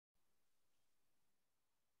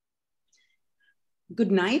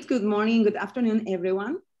Good night, good morning, good afternoon,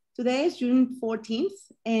 everyone. Today is June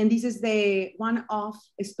 14th, and this is the one-off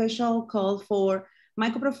special call for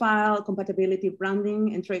MicroProfile compatibility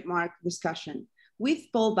branding and trademark discussion with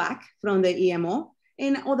Paul Back from the EMO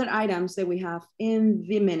and other items that we have in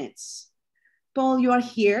the minutes. Paul, you are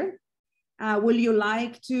here. Will you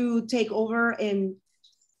like to take over and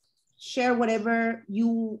share whatever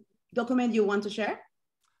document you want to share?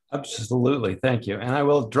 Absolutely, thank you. And I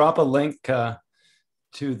will drop a link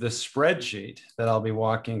to the spreadsheet that I'll be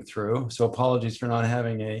walking through. So apologies for not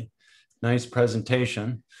having a nice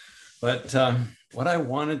presentation. But what I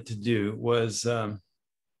wanted to do was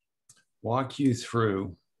walk you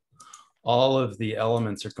through all of the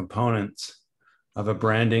elements or components of a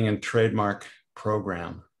branding and trademark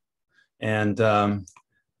program. And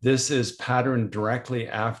this is patterned directly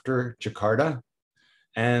after Jakarta,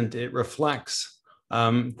 and it reflects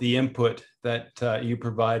the input that you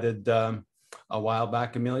provided a while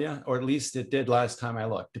back, Amelia, or at least it did last time I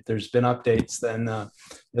looked. If there's been updates, then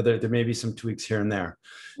there may be some tweaks here and there.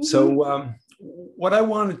 Mm-hmm. So what I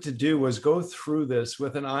wanted to do was go through this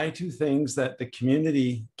with an eye to things that the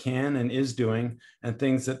community can and is doing, and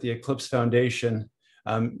things that the Eclipse Foundation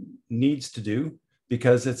needs to do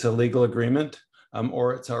because it's a legal agreement,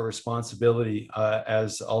 or it's our responsibility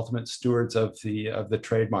as ultimate stewards of the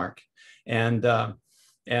trademark. And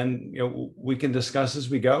we can discuss as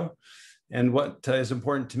we go. And what is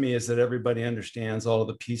important to me is that everybody understands all of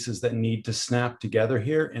the pieces that need to snap together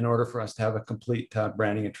here in order for us to have a complete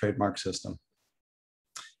branding and trademark system.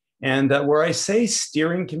 And where I say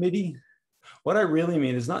steering committee, what I really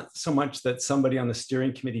mean is not so much that somebody on the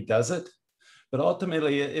steering committee does it, but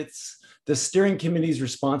ultimately it's the steering committee's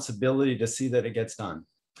responsibility to see that it gets done.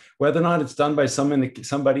 Whether or not it's done by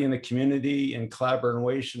somebody in the community in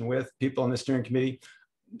collaboration with people on the steering committee,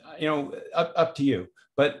 up to you.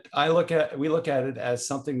 But we look at it as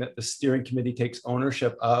something that the steering committee takes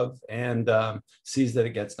ownership of and sees that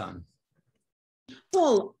it gets done.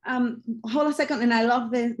 Paul, hold a second, and I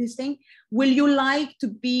love this thing. Will you like to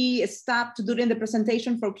be stopped during the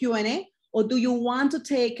presentation for Q&A, or do you want to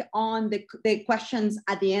take on the questions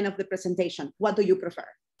at the end of the presentation? What do you prefer?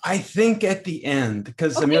 I think at the end,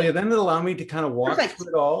 because okay. Amelia, then it'll allow me to kind of walk through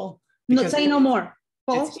it all. No, say no more.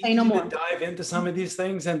 Paul, say no more. Dive into some of these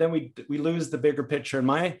things, and then we lose the bigger picture. And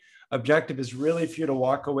my objective is really for you to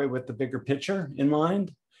walk away with the bigger picture in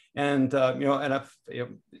mind. And and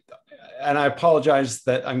I apologize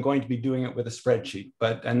that I'm going to be doing it with a spreadsheet,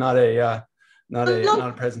 and not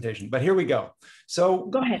a presentation. But here we go. So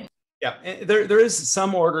go ahead. Yeah, there is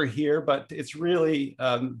some order here, but it's really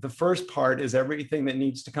the first part is everything that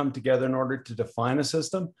needs to come together in order to define a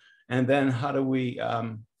system, and then how do we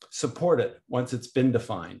support it once it's been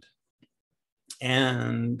defined.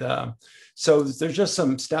 And so there's just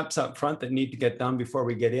some steps up front that need to get done before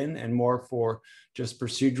we get in, and more for just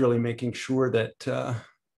procedurally making sure that,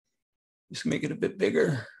 just make it a bit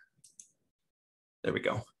bigger. There we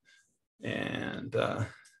go. And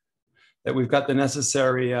that we've got the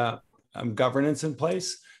necessary governance in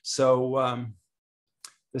place. So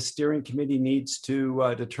the steering committee needs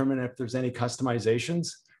to determine if there's any customizations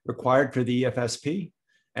required for the EFSP.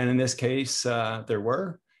 And in this case, there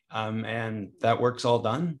were, and that work's all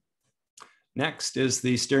done. Next is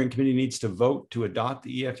the steering committee needs to vote to adopt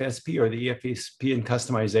the EFSP or the EFSP in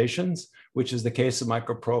customizations, which is the case of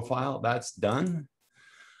MicroProfile. That's done.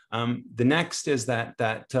 The next is that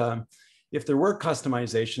if there were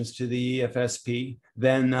customizations to the EFSP,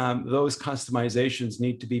 then those customizations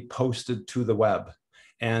need to be posted to the web.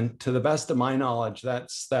 And to the best of my knowledge,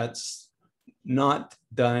 that's not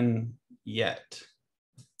done yet.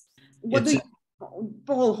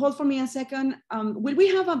 Paul, hold for me a second. Will we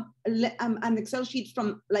have an Excel sheet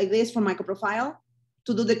like this from MicroProfile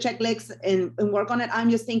to do the checklist and work on it? I'm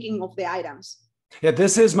just thinking of the items. Yeah,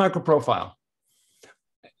 this is MicroProfile.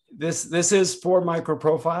 This is for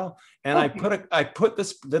MicroProfile, and okay. I put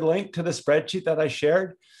the link to the spreadsheet that I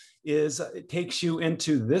shared. It takes you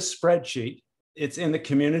into this spreadsheet. It's in the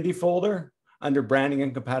community folder under branding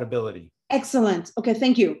and compatibility. Excellent. Okay,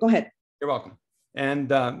 thank you. Go ahead. You're welcome. And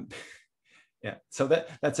yeah, so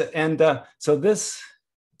that's it. And so this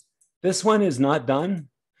one is not done,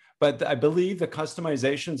 but I believe the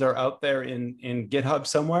customizations are out there in GitHub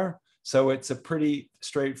somewhere. So it's a pretty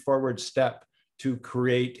straightforward step to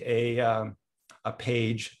create a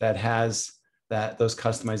page that has those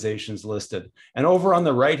customizations listed. And over on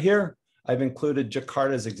the right here, I've included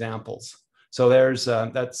Jakarta's examples. So there's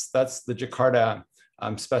that's the Jakarta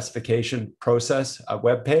specification process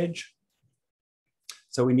web page.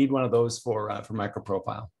 So we need one of those for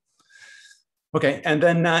MicroProfile. Okay, and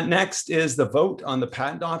then next is the vote on the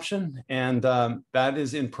patent option, and that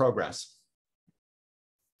is in progress.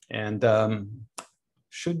 And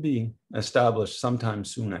should be established sometime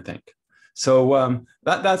soon, I think. So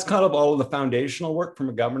that's kind of all of the foundational work from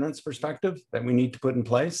a governance perspective that we need to put in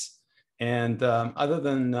place. And other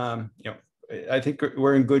than, I think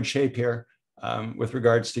we're in good shape here with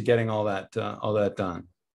regards to getting all that done.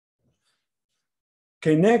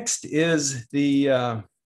 Okay, next is the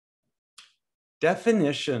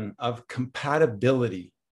definition of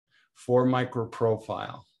compatibility for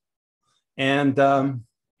MicroProfile. And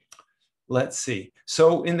let's see.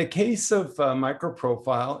 So in the case of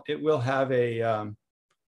MicroProfile, it will have a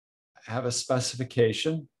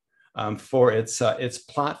specification for its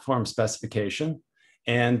platform specification.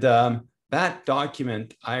 And that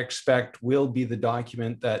document, I expect, will be the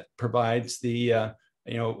document that provides the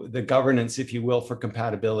the governance, if you will, for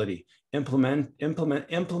compatibility.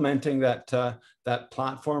 Implementing that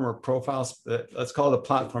platform or profile, let's call it a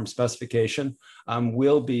platform specification,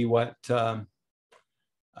 will be what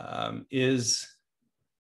is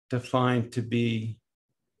defined to be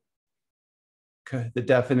the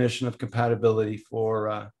definition of compatibility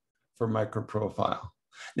for MicroProfile.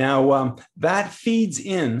 Now that feeds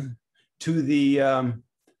in to the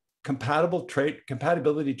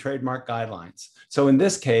compatibility trademark guidelines. So in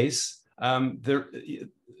this case,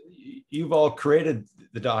 you've all created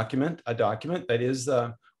a document that is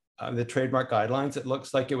the trademark guidelines. It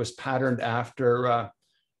looks like it was patterned after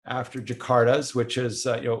Jakarta's, which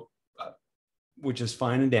is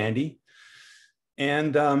fine and dandy.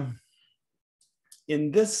 And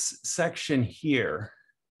in this section here,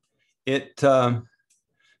 it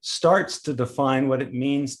starts to define what it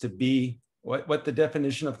means to be, what the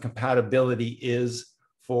definition of compatibility is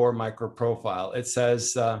for MicroProfile. It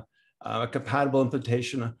says a compatible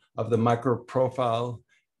implementation of the MicroProfile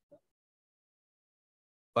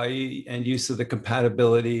by and use of the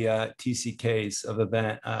compatibility TCKs of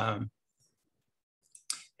event.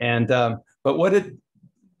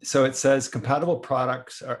 So it says compatible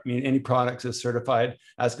products, any products is certified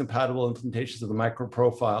as compatible implementations of the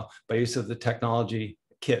MicroProfile by use of the technology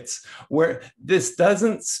kits. Where this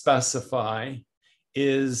doesn't specify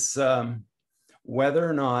is whether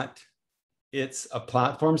or not it's a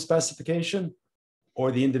platform specification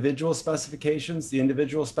or the individual specifications that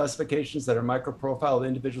are MicroProfile, the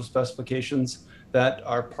individual specifications that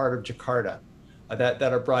are part of Jakarta, that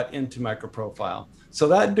are brought into MicroProfile. So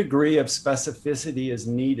that degree of specificity is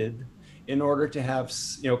needed in order to have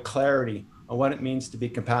clarity on what it means to be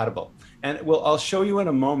compatible. And I'll show you in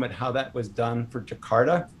a moment how that was done for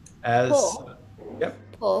Jakarta.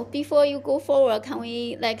 Paul, before you go forward, can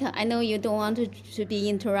we, I know you don't want to be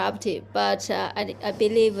interrupted, but I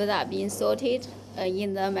believe that being sorted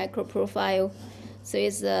in the MicroProfile. So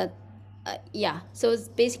it's so it's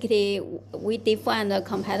basically we define the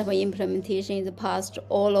compatible implementation in the past.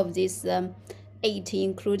 All of these 8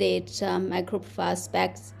 included MicroProfile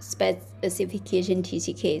specification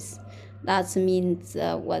TCKs. That means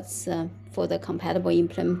what's for the compatible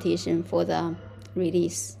implementation for the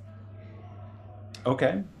release.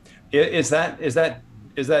 Okay, is that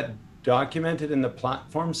documented in the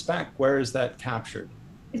platform spec? Where is that captured?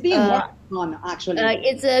 It's being worked on, actually.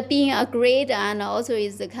 It's being agreed, and also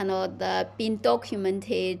is kind of being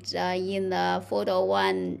documented in the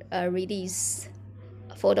 4.1 release.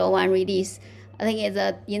 4.1 release. I think it's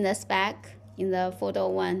in the spec, in the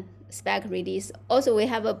 4.1 spec release. Also, we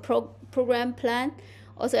have a program plan,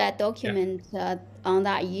 also a document on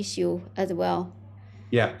that issue as well.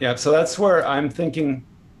 Yeah. So that's where I'm thinking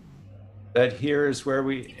that here is where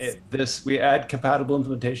we add compatible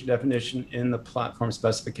implementation definition in the platform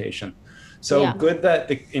specification. So good that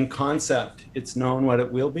in concept, it's known what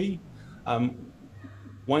it will be.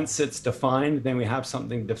 Once it's defined, then we have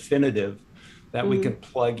something definitive that we can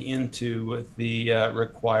plug into the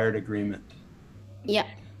required agreement. Yeah.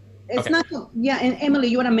 It's not, and Emily,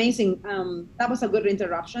 you were amazing. That was a good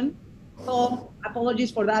interruption. So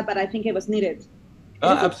apologies for that, but I think it was needed.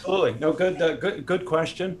 Absolutely. No, good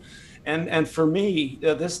question. And for me,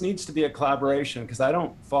 this needs to be a collaboration because I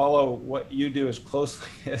don't follow what you do as closely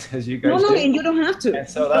as you guys do. No, and you don't have to. And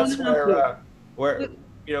so that's where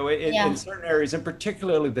in certain areas, and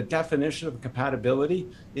particularly the definition of compatibility,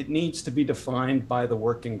 it needs to be defined by the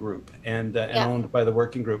working group and owned by the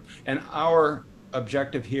working group. And our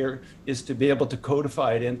objective here is to be able to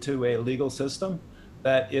codify it into a legal system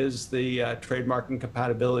that is the trademark and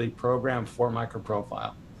compatibility program for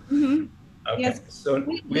MicroProfile. Mm-hmm. Okay. Yes. So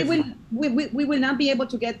we will not be able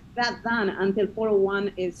to get that done until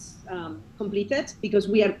 401 is completed because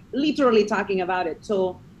we are literally talking about it.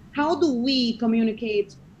 So how do we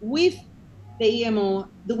communicate with the EMO,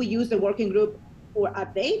 do we use the working group for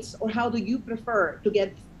updates, or how do you prefer to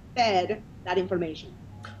get fed that information?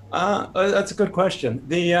 That's a good question.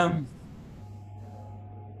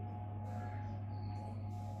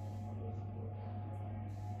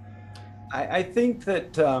 I think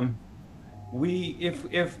that if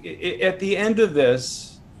at the end of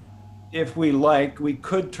this, if we like, we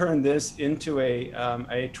could turn this into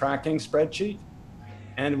a tracking spreadsheet,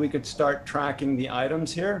 and we could start tracking the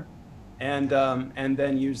items here, and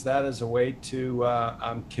then use that as a way to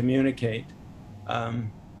communicate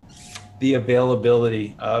the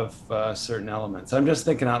availability of certain elements. I'm just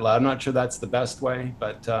thinking out loud. I'm not sure that's the best way,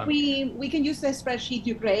 but we can use the spreadsheet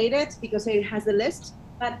you created because it has a list.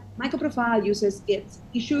 But MicroProfile uses Git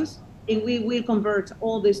issues, and we will convert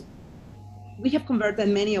all this. We have converted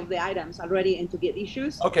many of the items already into Git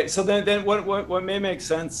issues. Okay, so then what may make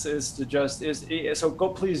sense is to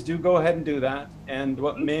please go ahead and do that. And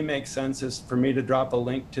what may make sense is for me to drop a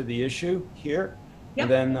link to the issue here, and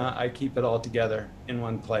then I keep it all together in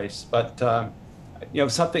one place. But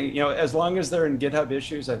as long as they're in GitHub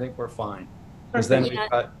issues, I think we're fine, because then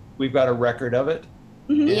we've got a record of it.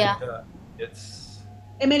 Mm-hmm. It's.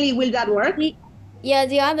 Emily, will that work? Yeah,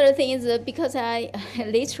 the other thing is because I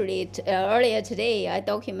literally earlier today I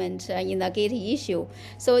document in the Git issue.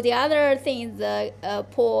 So the other thing is,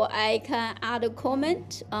 Paul, I can add a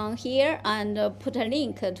comment on here and put a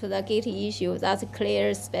link to the Git issue that's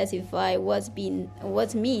clear, specify what's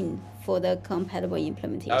mean for the compatible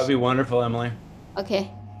implementation. That would be wonderful, Emily.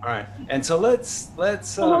 Okay. All right, and so let's.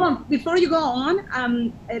 Hold on, before you go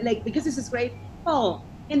on, because this is great, Paul.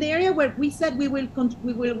 In the area where we said we will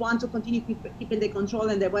want to continue keeping the control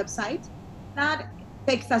in the website, that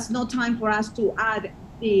takes us no time for us to add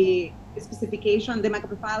the specification, the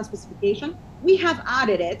MicroProfile specification. We have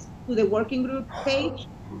added it to the working group page,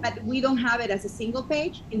 but we don't have it as a single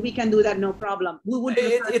page, and we can do that no problem. We would.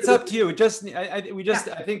 It's up to you.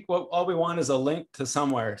 I think all we want is a link to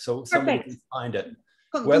somewhere so somebody can find it.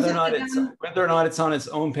 Whether or not it's on its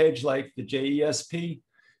own page, like the JESP,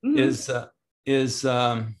 is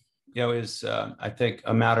I think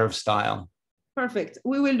a matter of style. Perfect.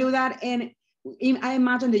 We will do that, and I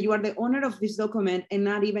imagine that you are the owner of this document, and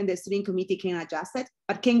not even the steering committee can adjust it.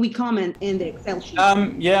 But can we comment in the Excel sheet?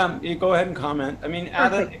 Yeah, you go ahead and comment. I mean,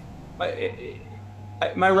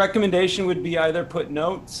 my recommendation would be either put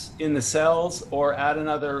notes in the cells or add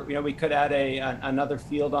another. We could add another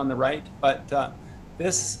field on the right, but.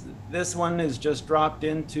 This one is just dropped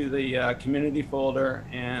into the community folder,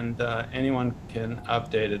 and anyone can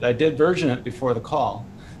update it. I did version it before the call,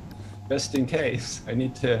 just in case I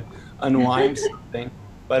need to unwind something,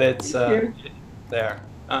 but it's there.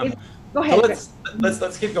 Go ahead. So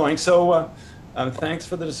let's keep going. So thanks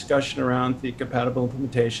for the discussion around the compatible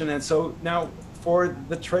implementation. And so now for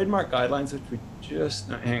the trademark guidelines, which we just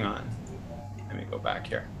hang on. Let me go back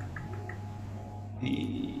here.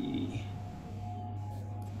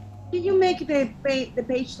 Can you make the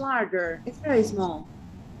page larger? It's very small.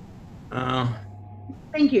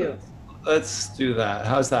 Thank you. Let's do that.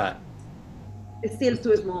 How's that? It's still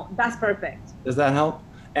too small. That's perfect. Does that help?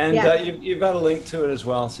 And you've got a link to it as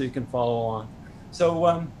well, so you can follow along.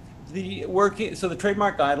 So the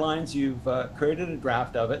trademark guidelines, you've created a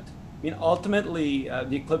draft of it. I mean, ultimately,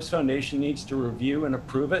 the Eclipse Foundation needs to review and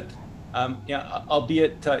approve it.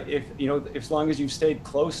 Albeit if as long as you've stayed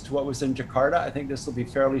close to what was in Jakarta, I think this will be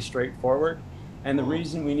fairly straightforward. And the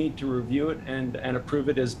reason we need to review it and approve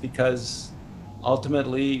it is because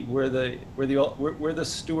ultimately we're the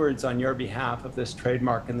stewards on your behalf of this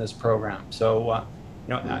trademark in this program. So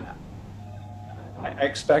I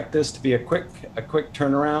expect this to be a quick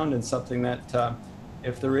turnaround, and something that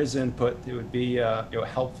if there is input, it would be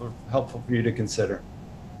helpful for you to consider.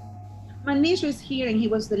 Manish is here, and he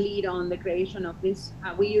was the lead on the creation of this.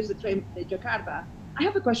 We use the Jakarta. I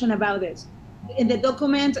have a question about this. In the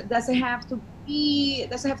document, does it have to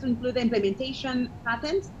include the implementation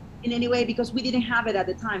patent in any way? Because we didn't have it at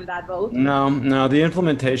the time, that vote. No, the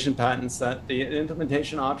implementation patents, the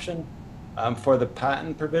implementation option for the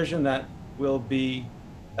patent provision, that's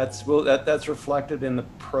reflected in the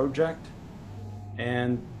project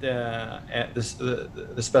and the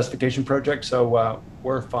specification project. So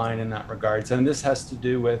we're fine in that regards. And this has to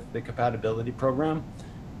do with the compatibility program,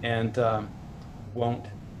 and won't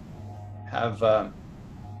have the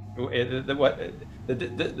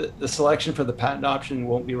selection for the patent option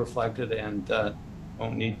won't be reflected, and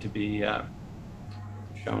won't need to be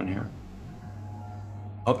shown here.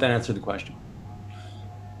 Hope that answered the question.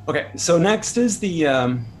 Okay, so next is the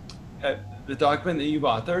document that you've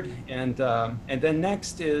authored, and then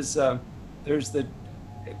next is there's the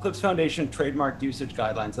Eclipse Foundation trademark usage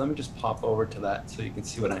guidelines. Let me just pop over to that so you can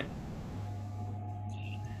see what I.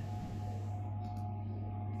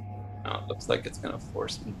 Oh, it looks like it's going to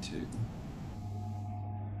force me to.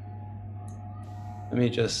 Let me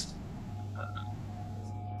just. There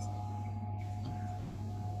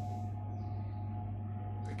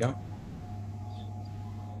we go.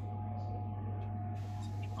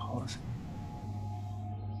 Policy.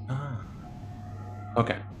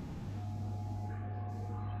 Okay.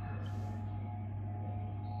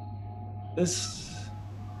 This.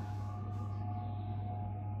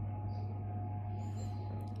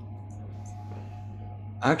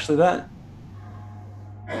 Actually, that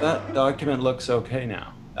document looks okay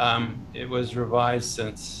now. It was revised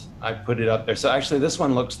since I put it up there. So actually, this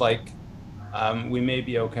one looks like we may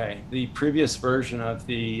be okay. The previous version of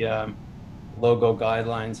the logo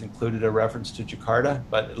guidelines included a reference to Jakarta,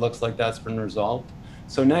 but it looks like that's been resolved.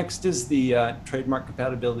 So next is the trademark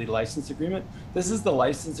compatibility license agreement. This is the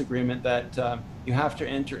license agreement that you have to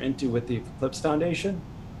enter into with the Eclipse Foundation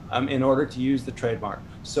in order to use the trademark.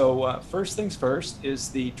 So first things first is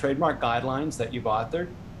the trademark guidelines that you've authored.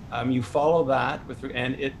 You follow that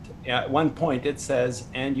and it at one point it says,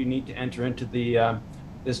 and you need to enter into the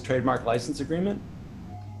this trademark license agreement.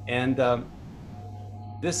 And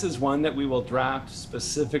this is one that we will draft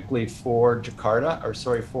specifically for Jakarta, or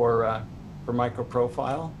sorry, for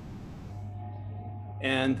MicroProfile.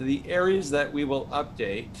 And the areas that we will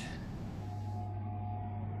update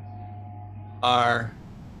are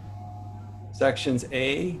sections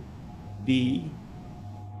A, B,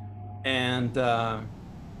 and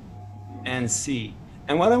C.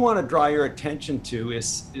 And what I want to draw your attention to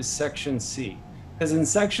is section C. Because in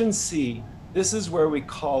section C, this is where we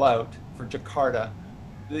call out for Jakarta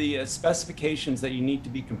the specifications that you need to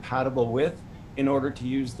be compatible with in order to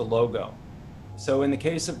use the logo. So in the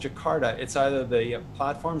case of Jakarta, it's either the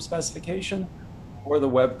platform specification or the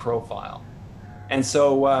web profile. And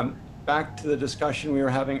so back to the discussion we were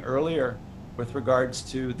having earlier with regards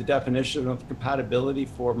to the definition of compatibility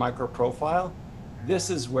for MicroProfile, this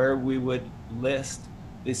is where we would list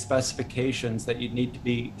the specifications that you'd need to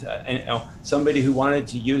be, somebody who wanted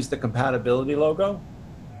to use the compatibility logo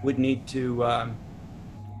would need to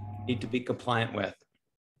be compliant with.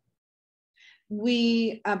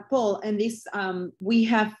 We, Paul, and this, we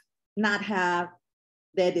have not had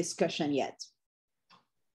the discussion yet.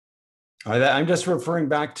 All right, I'm just referring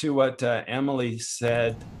back to what Emily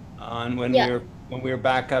said on when we were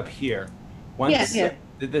back up here. Once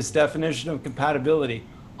this definition of compatibility,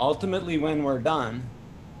 ultimately when we're done,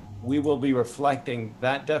 we will be reflecting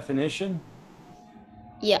that definition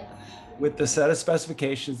with the set of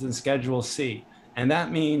specifications in Schedule C. And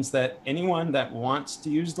that means that anyone that wants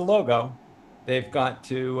to use the logo, they've got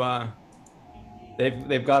to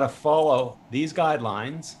follow these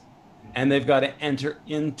guidelines, and they've got to enter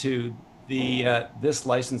into the this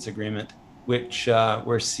license agreement, which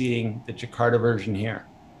we're seeing the Jakarta version here.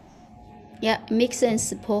 Yeah, makes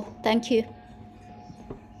sense, Paul. Thank you.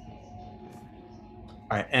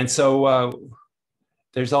 All right, and so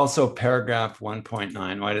there's also paragraph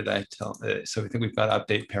 1.9. Why did I tell? So I think we've got to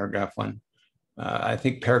update paragraph 1. I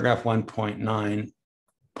think paragraph 1.9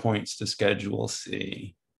 points to Schedule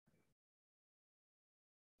C.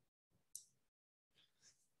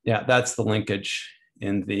 Yeah, that's the linkage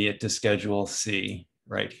in the to Schedule C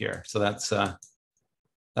right here. So that's how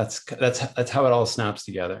it all snaps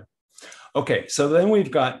together. Okay, so then we've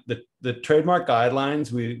got the trademark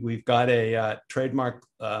guidelines. We've got a trademark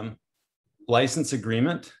license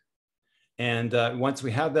agreement, and once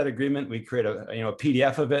we have that agreement, we create a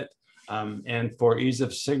PDF of it, and for ease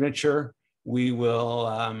of signature, we will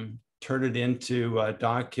turn it into a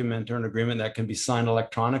document or an agreement that can be signed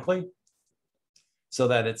electronically, so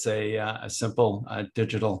that it's a simple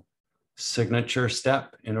digital signature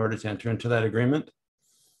step in order to enter into that agreement.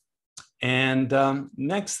 And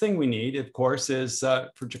next thing we need, of course, is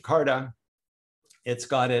for Jakarta, it's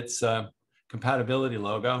got its compatibility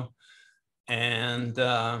logo, and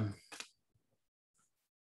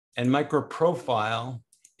MicroProfile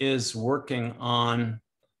is working on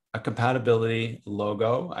a compatibility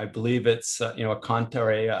logo. I believe it's a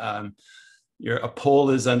contour, a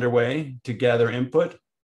poll is underway to gather input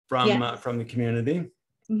from the community.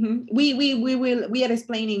 Mm-hmm. We are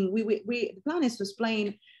explaining. The plan is to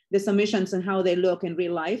explain the submissions and how they look in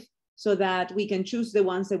real life, so that we can choose the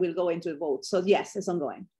ones that will go into the vote. So yes, it's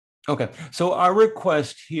ongoing. Okay, so our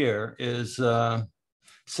request here is,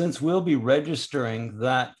 since we'll be registering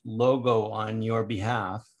that logo on your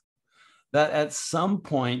behalf, that at some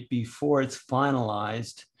point before it's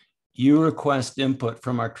finalized, you request input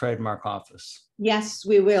from our trademark office. Yes,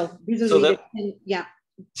 we will.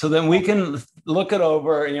 So then we can look it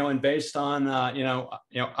over, and based on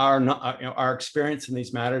our experience in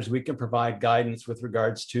these matters, we can provide guidance with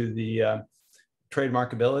regards to the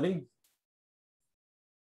trademarkability,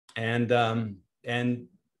 and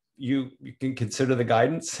you can consider the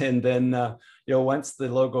guidance, and then once the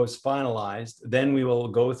logo is finalized, then we will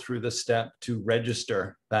go through the step to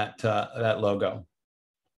register that logo.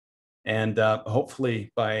 And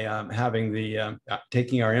hopefully by having the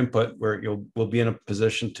taking our input, we'll be in a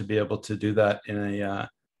position to be able to do that in a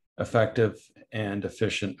effective and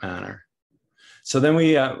efficient manner. So then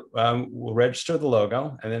we'll register the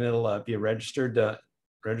logo, and then it'll be a registered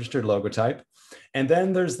logo type. And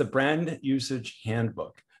then there's the brand usage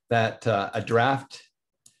handbook that a draft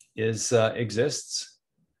exists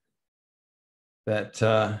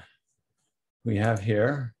that we have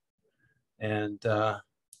here, and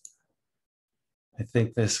I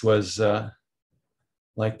think this was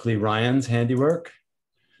likely Ryan's handiwork.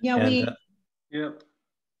 Yeah, yep.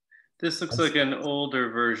 This looks like an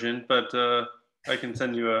older version, but I can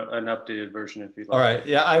send you an updated version if you'd like. All right.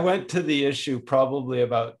 Yeah, I went to the issue probably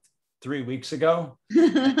about 3 weeks ago.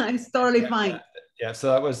 It's totally fine. Yeah.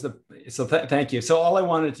 So that was thank you. So all I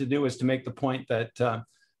wanted to do was to make the point that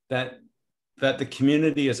that the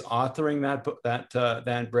community is authoring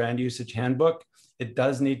that brand usage handbook. It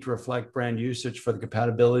does need to reflect brand usage for the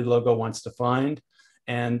compatibility logo once defined.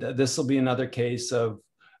 And this will be another case of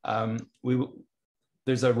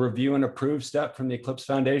there's a review and approve step from the Eclipse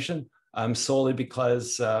Foundation, solely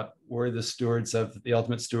because we're the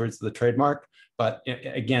ultimate stewards of the trademark. But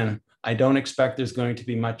again, I don't expect there's going to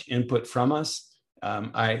be much input from us.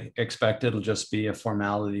 I expect it'll just be a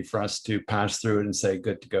formality for us to pass through it and say,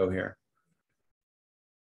 good to go here.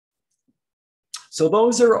 So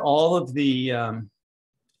those are all of the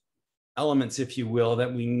elements, if you will,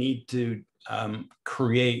 that we need to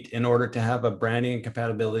create in order to have a branding and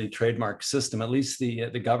compatibility trademark system, at least the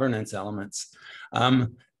governance elements. The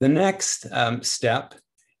next step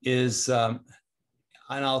is, and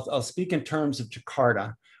I'll speak in terms of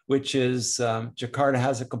Jakarta, which is Jakarta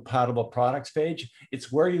has a compatible products page.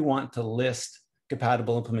 It's where you want to list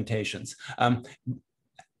compatible implementations.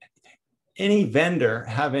 Any vendor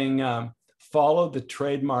having followed the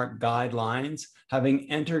trademark guidelines,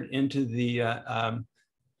 having entered into the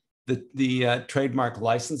trademark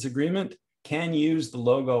license agreement, can use the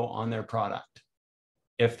logo on their product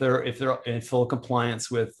if they're in full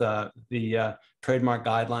compliance with the trademark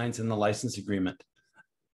guidelines in the license agreement.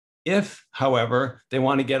 If, however, they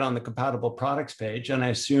want to get on the compatible products page, and I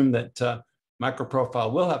assume that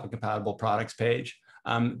MicroProfile will have a compatible products page,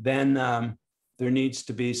 then there needs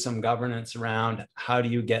to be some governance around how do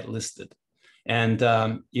you get listed. And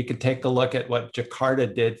you can take a look at what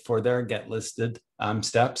Jakarta did for their get listed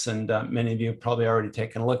steps, and many of you have probably already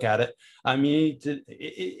taken a look at it.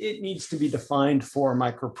 It needs to be defined for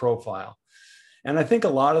MicroProfile. And I think a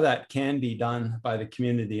lot of that can be done by the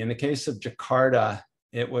community. In the case of Jakarta,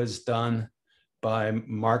 it was done by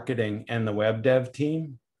marketing and the web dev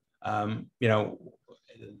team.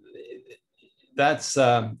 That's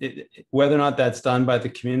whether or not that's done by the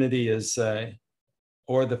community is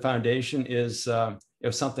or the foundation is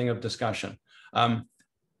something of discussion.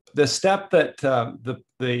 The step that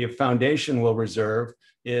the foundation will reserve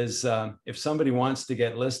is if somebody wants to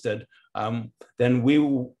get listed, then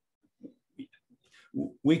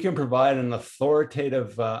we can provide an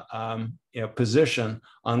authoritative position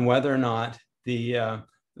on whether or not the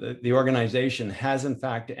organization has in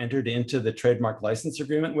fact entered into the trademark license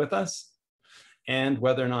agreement with us, and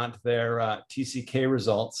whether or not their TCK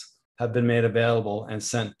results have been made available and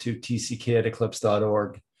sent to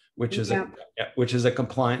tck@eclipse.org, which is a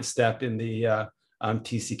compliance step in the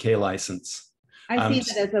TCK license. I see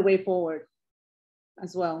that as a way forward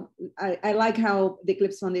as well. I like how the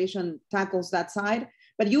Eclipse Foundation tackles that side,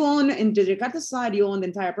 but you own, in the Jakarta side, you own the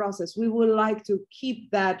entire process. We would like to keep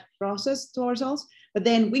that process to ourselves, but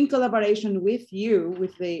then in collaboration with you,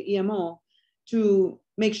 with the EMO, to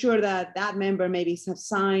make sure that that member maybe has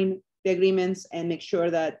signed the agreements and make sure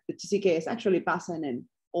that the TCK is actually passing in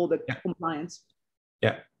all the compliance.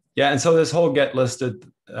 Yeah. And so this whole get listed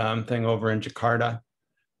thing over in Jakarta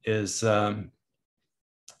is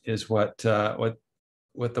what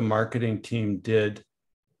the marketing team did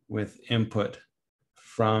with input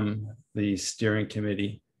from the steering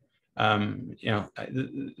committee.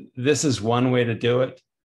 This is one way to do it.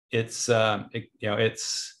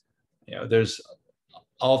 There's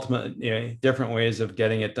ultimately different ways of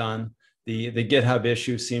getting it done. The GitHub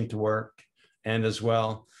issue seemed to work, and as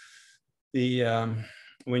well,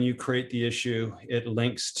 when you create the issue, it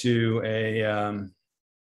links to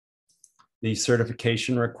the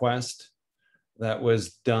certification request, that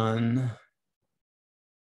was done.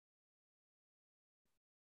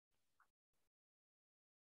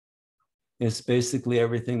 It's basically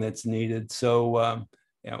everything that's needed. So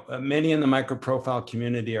many in the MicroProfile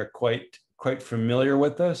community are quite familiar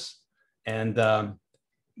with this, and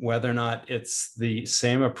whether or not it's the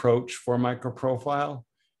same approach for MicroProfile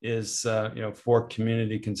is for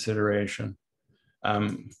community consideration.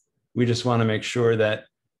 We just want to make sure that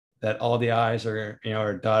all the I's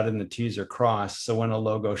are dotted and the T's are crossed. So when a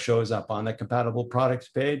logo shows up on the compatible products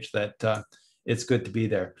page, that it's good to be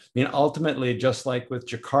there. I mean, ultimately, just like with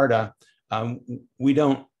Jakarta, we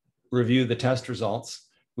don't review the test results.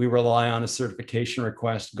 We rely on a certification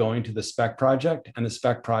request going to the spec project, and the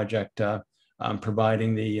spec project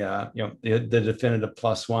providing the definitive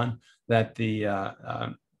 +1 that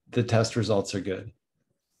the test results are good.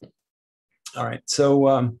 All right,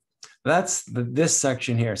 so that's this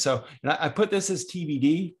section here. So I put this as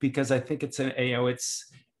TBD because I think it's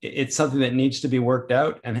it's something that needs to be worked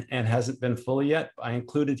out and hasn't been fully yet. I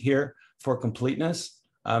included here for completeness.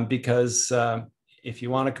 Because if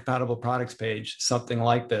you want a compatible products page, something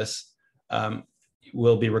like this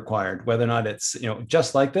will be required. Whether or not it's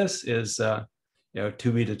just like this is to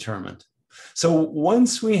be determined. So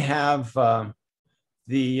once we have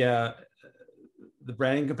the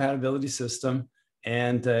branding compatibility system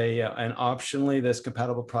and optionally this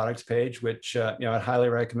compatible products page, which I'd highly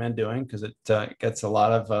recommend doing because it gets a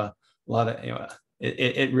lot of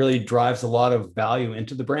it really drives a lot of value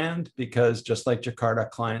into the brand, because just like Jakarta,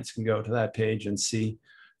 clients can go to that page and see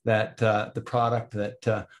that the product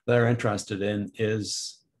that they're interested in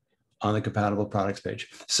is on the compatible products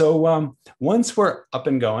page. So once we're up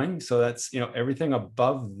and going, so that's everything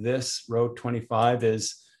above this row 25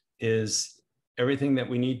 is everything that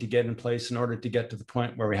we need to get in place in order to get to the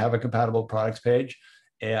point where we have a compatible products page,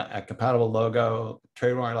 a compatible logo,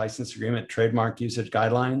 trademark license agreement, trademark usage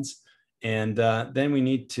guidelines. And then we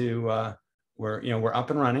need to, we're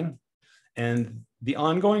up and running. And the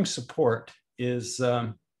ongoing support is,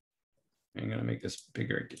 I'm going to make this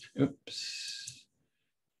bigger again. Oops,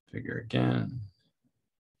 bigger again.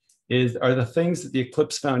 Are the things that the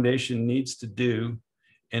Eclipse Foundation needs to do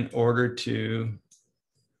in order to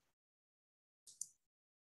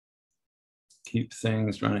keep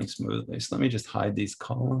things running smoothly. So let me just hide these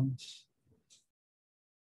columns.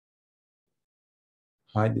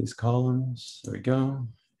 Hide these columns. There we go.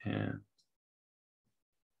 And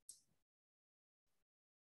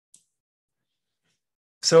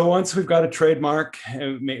so once we've got a trademark,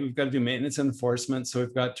 we've got to do maintenance and enforcement. So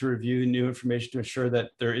we've got to review new information to ensure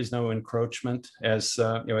that there is no encroachment. As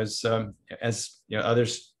others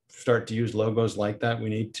start to use logos like that, we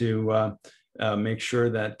need to make sure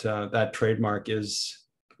that that trademark is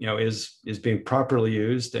being properly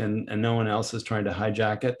used and no one else is trying to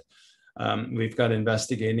hijack it. We've got to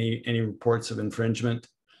investigate any reports of infringement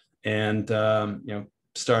and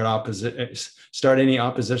start any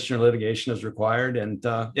opposition or litigation as required. And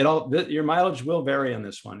your mileage will vary on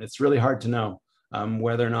this one. It's really hard to know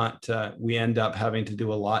whether or not we end up having to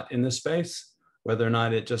do a lot in this space, whether or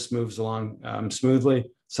not it just moves along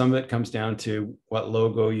smoothly. Some of it comes down to what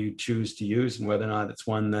logo you choose to use and whether or not it's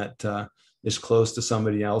one that is close to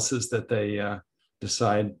somebody else's that they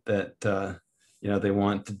decide that they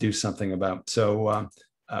want to do something about. So,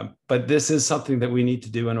 but this is something that we need to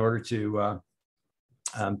do in order to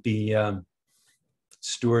be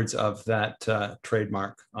stewards of that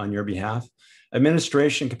trademark on your behalf.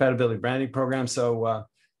 Administration, compatibility, branding program. So,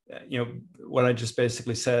 what I just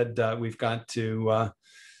basically said, we've got to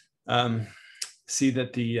see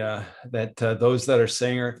that those that are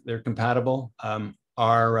saying they're compatible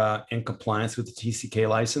are in compliance with the TCK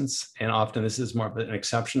license. And often this is more of an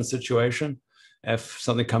exception situation. If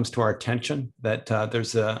something comes to our attention that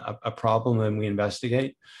there's a problem, then we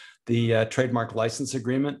investigate. The trademark license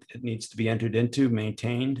agreement, it needs to be entered into,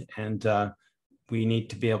 maintained, and we need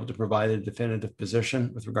to be able to provide a definitive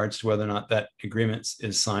position with regards to whether or not that agreement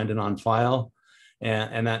is signed and on file.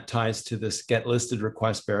 And that ties to this get listed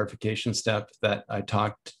request verification step that I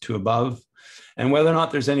talked to above. And whether or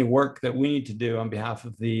not there's any work that we need to do on behalf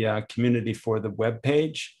of the community for the web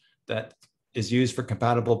page that is used for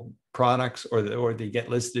compatible products or the get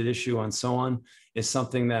listed issue and so on is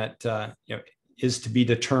something that is to be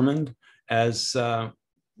determined as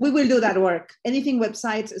we will do that work. Anything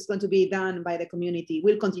websites is going to be done by the community,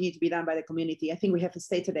 will continue to be done by the community. I think we have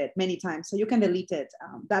stated it many times, so you can delete it,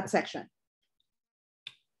 that section.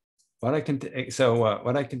 What I can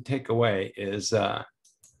what I can take away is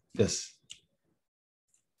this.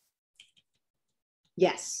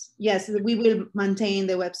 Yes, we will maintain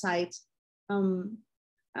the website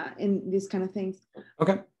in these kind of things.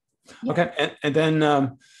 Okay. Yeah. Okay, and then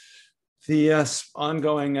the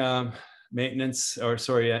ongoing maintenance, or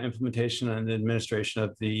sorry, implementation and administration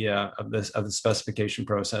of the specification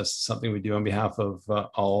process, something we do on behalf of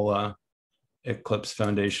all Eclipse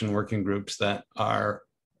Foundation working groups that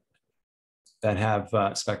have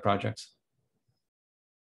spec projects.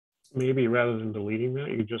 Maybe rather than deleting that,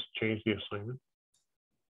 you could just change the assignment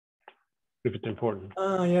if it's important.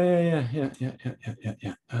 Yeah.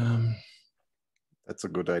 That's a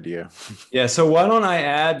good idea. Yeah. So why don't I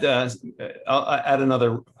add? I'll add a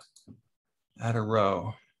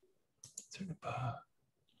row.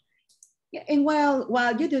 Yeah, and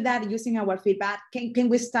while you do that using our feedback, can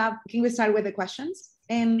we start with the questions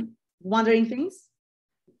and wondering things?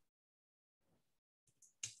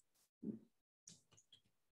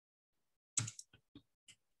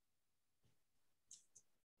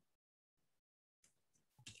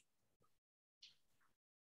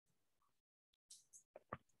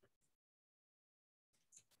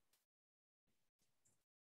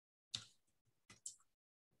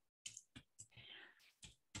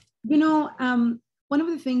 You know, one of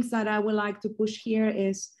the things that I would like to push here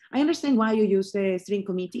is, I understand why you use the steering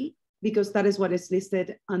committee, because that is what is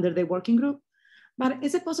listed under the working group. But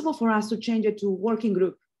is it possible for us to change it to working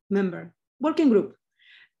group member? Working group.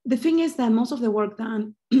 The thing is that most of the work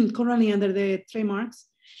done currently under the trademarks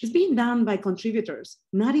is being done by contributors,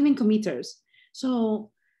 not even committers.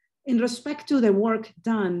 So in respect to the work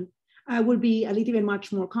done, I would be a little bit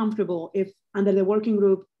much more comfortable if under the working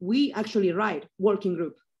group, we actually write working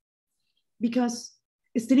group. Because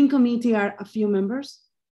a steering committee are a few members,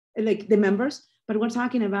 like the members, but we're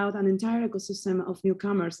talking about an entire ecosystem of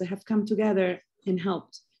newcomers that have come together and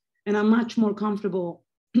helped. And I'm much more comfortable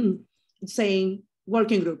saying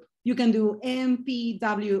working group. You can do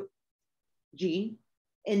MPWG,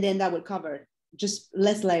 and then that would cover just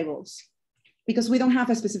less labels. Because we don't have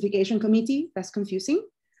a specification committee, that's confusing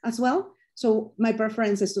as well. So my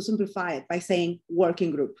preference is to simplify it by saying working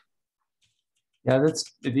group. Yeah, that's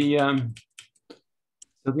the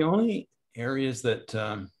so the only areas that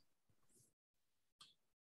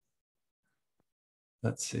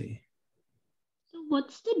let's see. So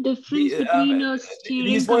what's the difference between a steering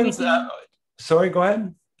these committee? ones? Sorry, go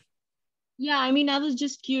ahead. Yeah, I mean, I was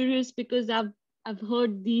just curious because I've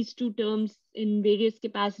heard these two terms in various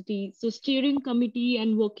capacities. So steering committee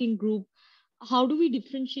and working group, how do we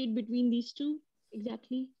differentiate between these two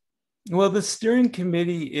exactly? Well, the steering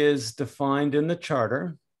committee is defined in the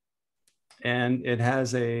charter, and it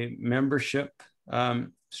has a membership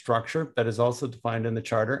structure that is also defined in the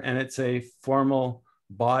charter, and it's a formal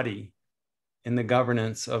body in the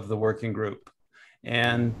governance of the working group.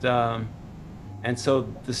 And so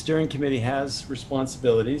the steering committee has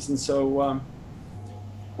responsibilities. And so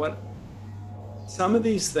what some of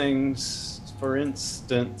these things, for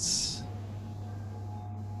instance,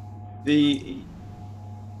 this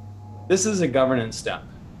is a governance step.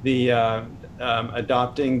 The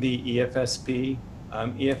adopting the EFSP,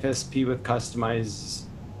 EFSP with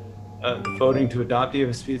voting to adopt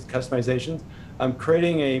EFSP with customizations,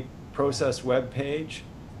 creating a process web page,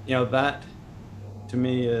 you know, that to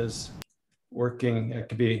me is working. It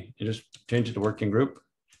could be, you just change it to working group.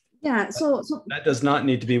 Yeah, so that does not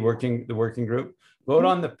need to be the working group. Vote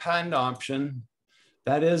on the patent option.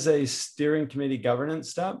 That is a steering committee governance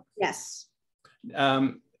step. Yes.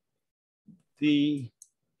 The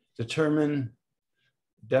determine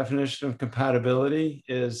definition of compatibility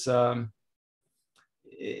is, I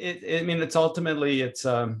mean, it's ultimately, it's,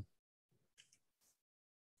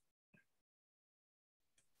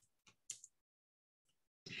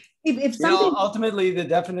 if something, you know, ultimately the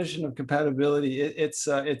definition of compatibility, it's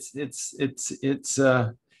a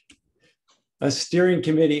steering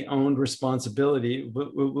committee owned responsibility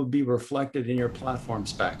will be reflected in your platform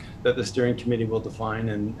spec that the steering committee will define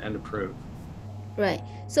and approve. Right.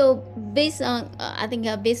 So based on, I think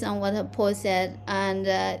based on what Paul said, and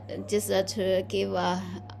just to give a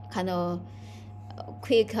kind of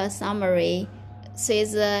quick summary, so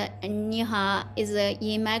is Neha is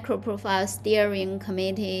in MicroProfile steering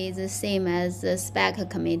committee is the same as the spec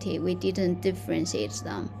committee. We didn't differentiate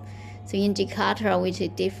them. So in Jakarta, which is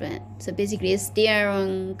different. So basically,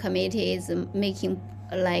 steering committee is making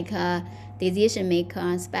like a decision maker,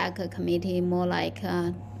 and spec committee more like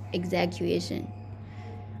execution.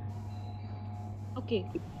 Okay.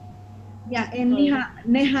 Yeah, and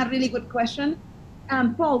Neha, really good question.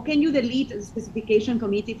 Paul, can you delete the specification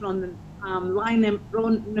committee from row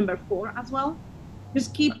number 4 as well?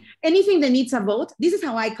 Just keep anything that needs a vote. This is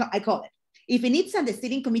how I call it. If it needs a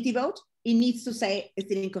steering committee vote, it needs to say a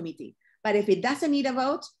steering committee. But if it doesn't need a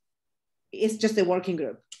vote, it's just a working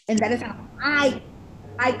group. And that is how I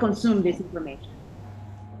I consume this information.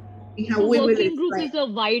 The working group is a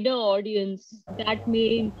wider audience that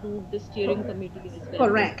may include the steering committee as well.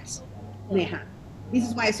 Correct, Neha. This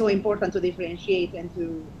is why it's so important to differentiate and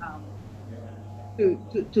to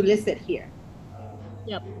list it here.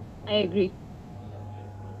 Yep, I agree.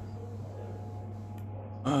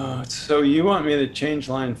 So you want me to change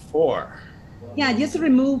line 4? Yeah, just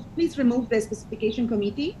please remove the specification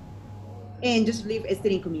committee and just leave a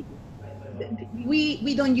steering committee.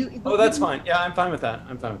 We don't use. Oh, that's fine. Yeah, I'm fine with that.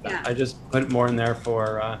 I'm fine with that. Yeah. I just put more in there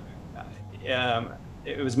for,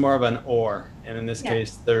 it was more of an or, and in this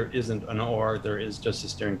case, there isn't an or, there is just a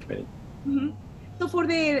steering committee. Mm-hmm. So for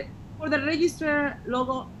the register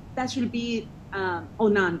logo, that should be,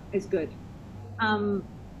 none is good.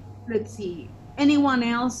 Let's see. Anyone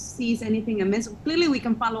else sees anything amiss? Clearly, we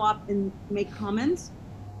can follow up and make comments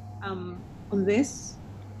on this.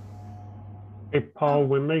 Hey, Paul,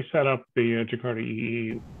 when they set up the Jakarta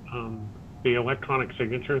EE, the electronic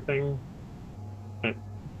signature thing, do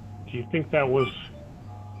you think that was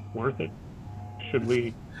worth it? Should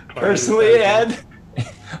we try Personally, Ed,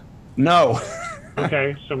 no.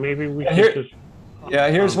 Okay, so maybe we should just... Yeah,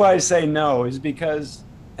 here's why I say no, is because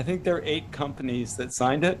I think there are 8 companies that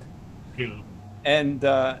signed it. Yeah. And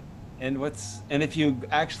if you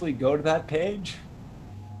actually go to that page,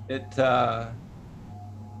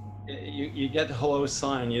 you get the hello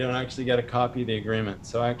sign. You don't actually get a copy of the agreement.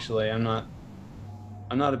 So actually, I'm not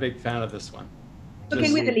a big fan of this one. So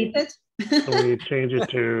can we delete it? So we change it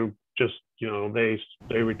to just,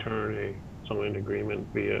 they return a signed agreement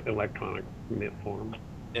via electronic form.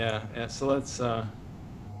 Yeah. So let's. My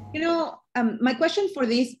question for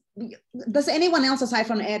this: does anyone else aside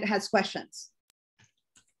from Ed has questions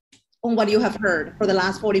on what you have heard for the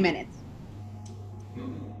last 40 minutes?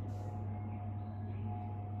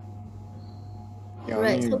 Yeah,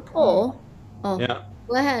 Right. So Paul. Yeah.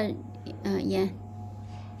 Go ahead. Yeah.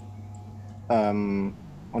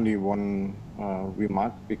 only one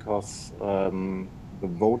remark, because the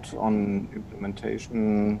vote on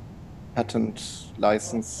implementation patent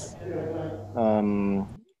license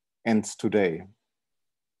ends today.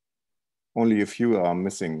 Only a few are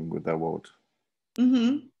missing with their vote.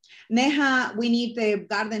 Mm-hmm. Neha, we need the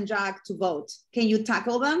Garden Jack to vote. Can you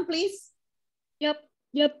tackle them, please? Yep,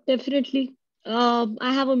 definitely.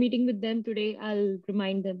 I have a meeting with them today. I'll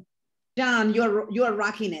remind them. John, you're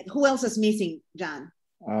rocking it. Who else is missing, John?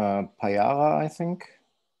 Payara, I think.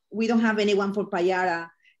 We don't have anyone for Payara.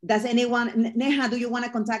 Does anyone, Neha, do you want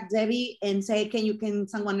to contact Debbie and say, can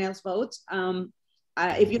someone else vote?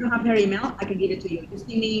 If you don't have her email, I can give it to you. Just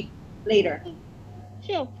see me later.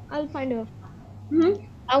 Sure, I'll find her. Mm-hmm.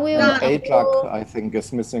 I will. AJAG, I think,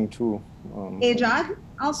 is missing too. AJAG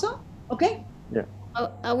also? Okay. Yeah.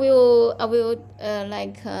 I will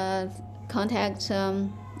contact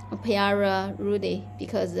Piara Rudy,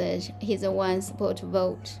 because he's the one supposed to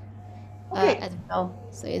vote as well.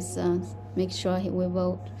 So it's make sure he will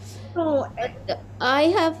vote. So I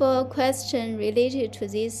have a question related to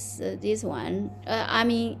this one.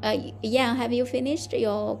 Yan, have you finished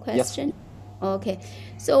your question? Yes. Okay.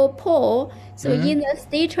 So Paul, in the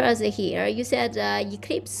status here, you said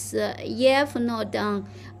Eclipse EF not done.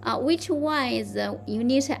 Which one is you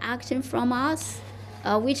need action from us?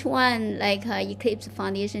 Which one Eclipse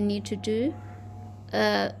Foundation need to do?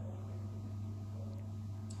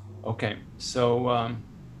 Okay, so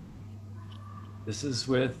this is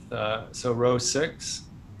with, so row 6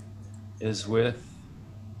 is with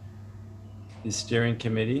the steering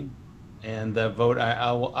committee, and the vote,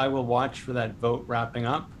 I will watch for that vote wrapping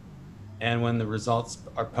up. And when the results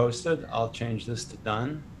are posted, I'll change this to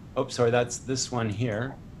done. Oh, sorry, that's this one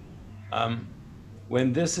here.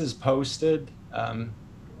 When this is posted,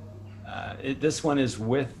 this one is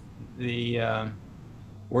with the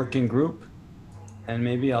working group, and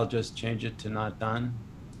maybe I'll just change it to not done.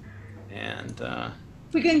 And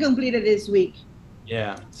we can complete it this week.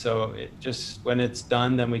 Yeah, so it just, when it's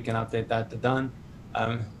done, then we can update that to done.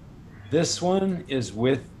 This one is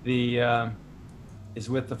with the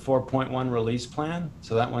 4.1 release plan.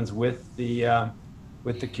 So that one's with the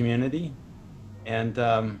community. And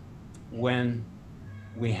when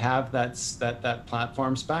we have that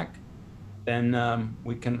platform spec, then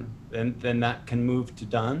we can, then that can move to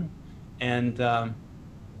done. And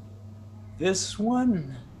this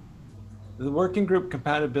one, the working group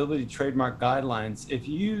compatibility trademark guidelines, if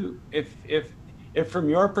from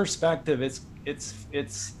your perspective it's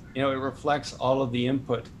it reflects all of the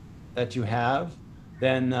input that you have,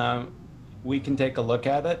 then we can take a look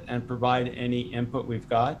at it and provide any input we've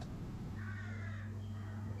got.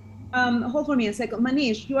 Hold for me a second.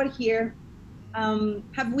 Manish, you are here.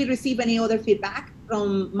 Have we received any other feedback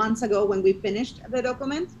from months ago when we finished the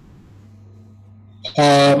document?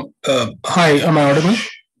 Hi, am I audible?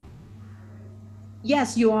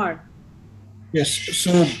 Yes, you are. Yes,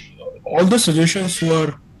 so all the suggestions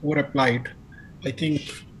were applied. I think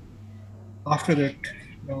after that,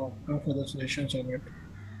 no further suggestions on it.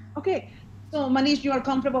 Okay, so Manish, you are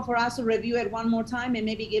comfortable for us to review it one more time and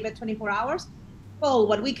maybe give it 24 hours? Well,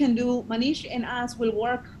 what we can do, Manish and us will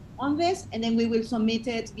work on this, and then we will submit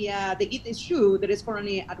it via the Git issue that is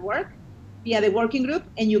currently at work, via the working group,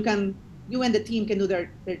 and you and the team can do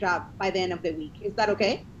their job by the end of the week. Is that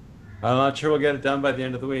okay? I'm not sure we'll get it done by the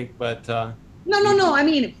end of the week, but No. I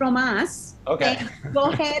mean, from us. okay.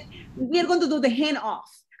 Go ahead. We are going to do the handoff.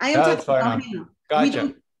 I am That's talking about fine. handoff.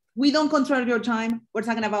 Gotcha. We don't control your time. We're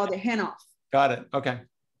talking about the handoff. Got it. Okay.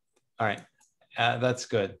 All right. That's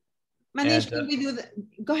good. Manish, can we do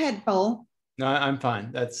go ahead, Paul. No, I'm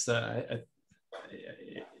fine. That's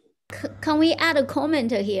Can we add a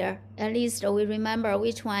comment here? At least we remember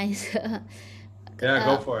which one is. Yeah,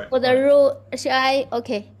 go for it. For the rule, shall I?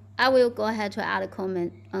 Okay, I will go ahead to add a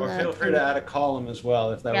comment. Or feel free to add a column as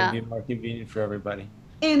well if that Yeah. would be more convenient for everybody.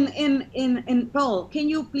 And Paul, can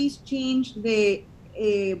you please change the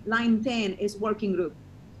line 10 is working group?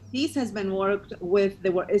 This has been worked with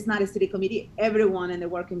the work. It's not a city committee. Everyone in the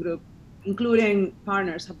working group, including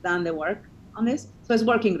partners, have done the work on this. So it's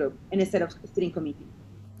working group instead of steering committee.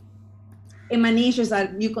 And Manish is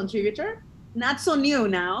a new contributor, not so new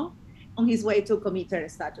now, on his way to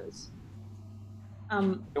committer status.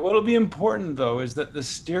 What'll be important though is that the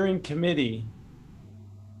steering committee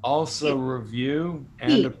also review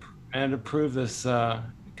and approve this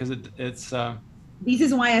because it's. This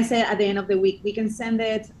is why I said at the end of the week we can send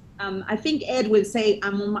it. I think Ed will say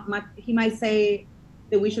he might say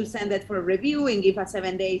that we should send it for a review and give us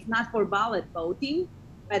 7 days, not for ballot voting,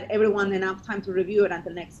 but everyone enough time to review it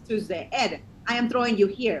until next Tuesday. Ed, I am throwing you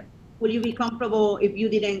here. Will you be comfortable if you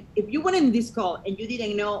weren't in this call and you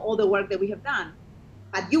didn't know all the work that we have done,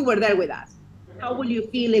 but you were there with us? How will you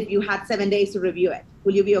feel if you had 7 days to review it?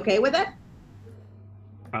 Will you be okay with it?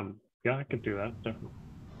 Yeah, I could do that, definitely.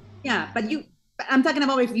 Yeah, but I'm talking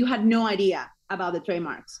about if you had no idea about the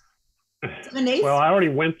trademarks. 7 days? Well, I already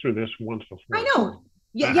went through this once before. I know.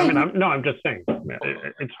 Yeah, I mean, I'm just saying,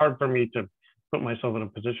 it's hard for me to put myself in a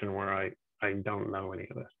position where I don't know any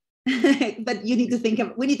of this. But we need to think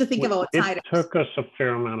about it took us a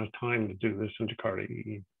fair amount of time to do this in Jakarta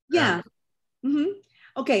EE. Yeah. Mm-hmm.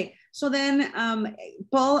 Okay, so then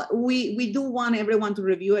Paul, we do want everyone to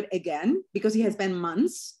review it again because it has been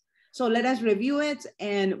months. So let us review it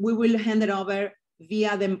and we will hand it over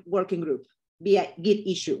via the working group, via Git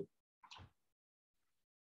issue.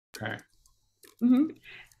 Okay. Mm-hmm.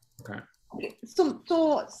 Okay. So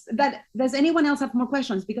that, does anyone else have more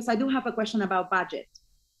questions? Because I do have a question about budget.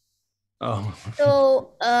 Oh.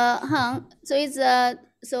 So, so it's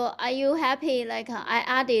so are you happy? Like I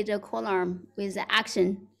added a column with the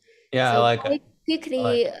action. Yeah, so I like it.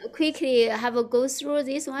 Quickly have a go through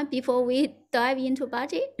this one before we dive into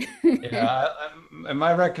budget. Yeah, and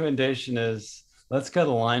my recommendation is let's get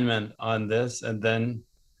alignment on this and then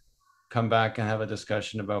come back and have a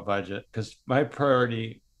discussion about budget. Because my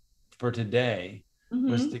priority for today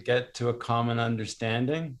was to get to a common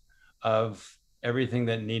understanding of everything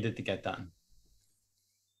that needed to get done.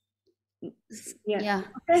 Yeah.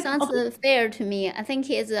 Okay. Sounds fair to me. I think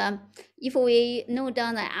it's if we note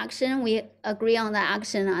down the action, we agree on the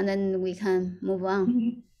action, and then we can move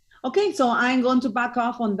on. Okay, so I'm going to back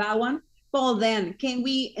off on that one. Paul, then can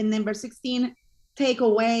we in number 16 take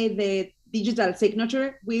away the digital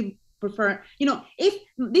signature? We prefer, if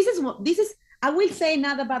this is I will say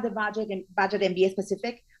not about the budget and be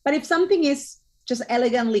specific, but if something is just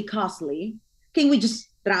elegantly costly, can we just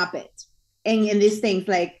drop it? And in these things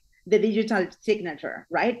like the digital signature,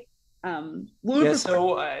 right? Yeah,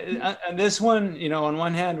 so and this one, on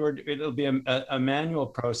one hand, it'll be a manual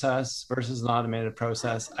process versus an automated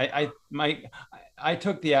process. I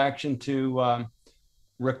took the action to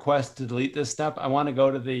request to delete this step. I want to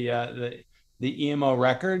go to the EMO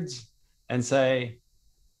records and say,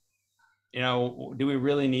 do we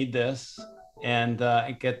really need this? And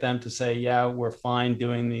get them to say, yeah, we're fine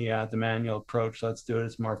doing the manual approach. Let's do it.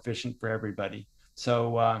 It's more efficient for everybody.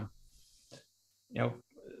 So,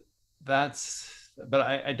 but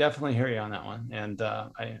I definitely hear you on that one. And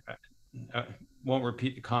I won't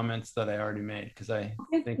repeat the comments that I already made because I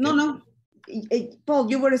think. No. Paul,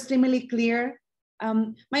 you were extremely clear.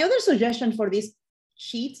 My other suggestion for this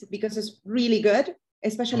sheet, because it's really good,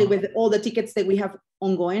 especially with all the tickets that we have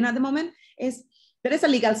ongoing at the moment, is there is a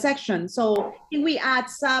legal section. So can we add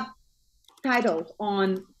subtitles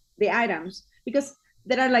on the items? Because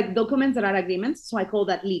there are like documents that are agreements. So I call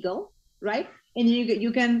that legal, right? And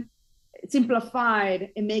you can simplify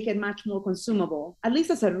it and make it much more consumable, at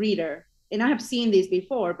least as a reader. And I have seen this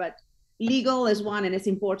before, but legal is one and it's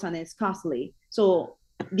important and it's costly. So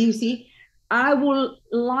do you see? I would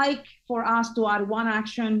like for us to add one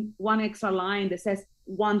action, one extra line that says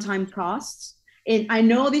one-time costs. And I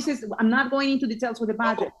know this is, I'm not going into details with the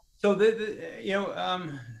budget. So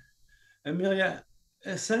Amelia,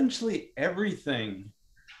 essentially everything,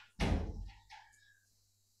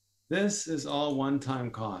 this is all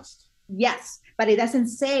one-time cost. Yes, but it doesn't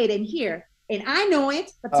say it in here. And I know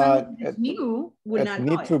it, but someone who's new would not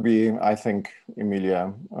know it. It need to be, I think,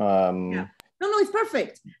 Amelia. Yeah. No, it's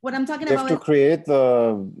perfect. What I'm talking you about have to create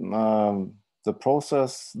the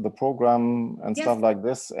process, the program, and Yes. stuff like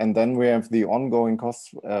this, and then we have the ongoing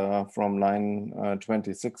costs from line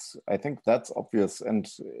 26. I think that's obvious, and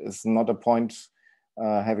it's not a point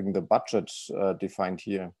having the budget defined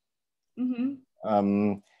here.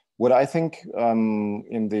 Mm-hmm. What I think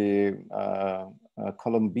in the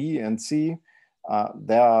column B and C,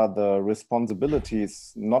 there are the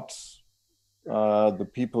responsibilities, not the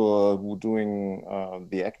people who doing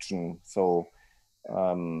the action. So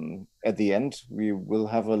at the end, we will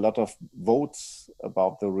have a lot of votes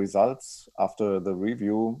about the results after the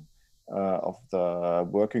review of the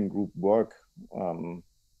working group work.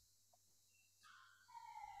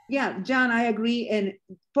 Yeah, John, I agree. And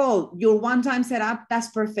Paul, your one-time setup, that's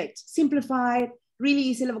perfect. Simplified, really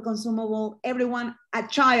easy level consumable. Everyone, a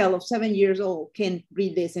child of 7 years old can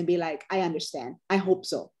read this and be like, I understand. I hope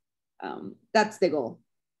so. That's the goal.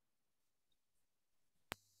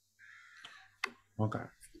 Okay.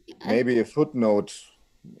 Maybe a footnote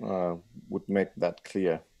would make that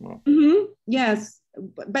clear. Mm-hmm. Yes,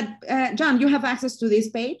 but John, you have access to this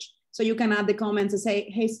page, so you can add the comments and say,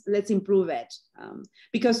 hey, let's improve it.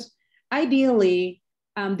 Because ideally,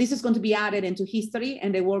 this is going to be added into history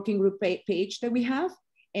and the working group page that we have,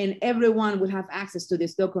 and everyone will have access to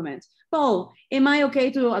this document. Paul, am I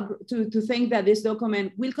okay to think that this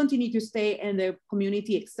document will continue to stay in the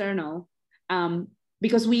community external?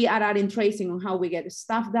 Because we are adding tracing on how we get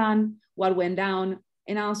stuff done, what went down,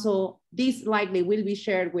 and also this likely will be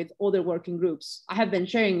shared with other working groups. I have been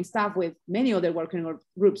sharing stuff with many other working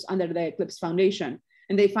groups under the Eclipse Foundation,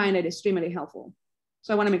 and they find it extremely helpful.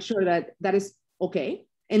 So I want to make sure that that is okay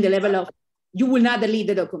in the level of, you will not delete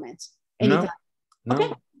the document anytime. No,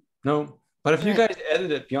 okay? No. But if you guys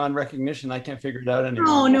edit it beyond recognition, I can't figure it out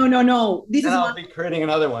anymore. No. This then is I'll be creating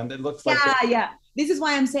another one that looks like this. Yeah. This is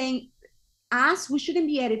why I'm saying, we shouldn't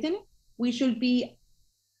be editing. We should be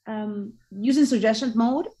using suggestion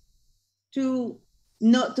mode to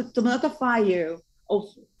notify you of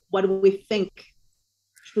what we think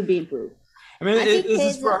should be improved. I mean, this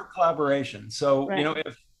is for our collaboration. So, right. You know,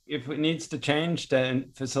 if it needs to change to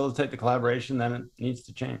facilitate the collaboration, then it needs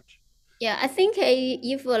to change. Yeah, I think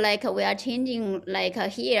if like we are changing like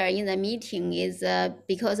here in the meeting is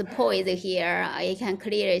because Paul is here, I can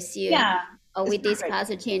clearly see. Yeah. We discuss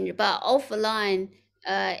a change, but offline,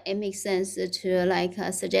 it makes sense to like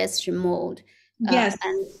suggestion mode. Yes.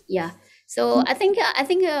 And yeah. So I think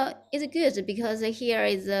it's good because here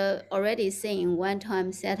is already saying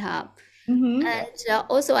one-time setup. Mm-hmm. And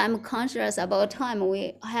also I'm conscious about time.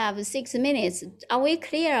 We have 6 minutes. Are we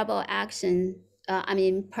clear about action? I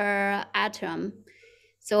mean, per atom.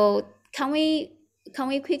 So can we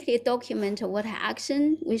quickly document what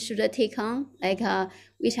action we should take on? Like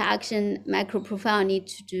which action MicroProfile need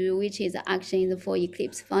to do, which is action for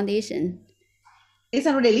Eclipse Foundation? It's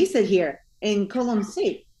already listed here in column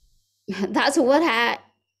C. That's what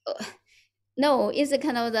no, it's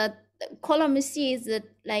kind of the column C is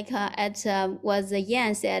like what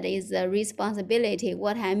Yan said is the responsibility.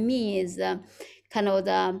 What I mean is kind of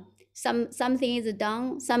the something is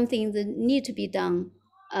done, something that need to be done.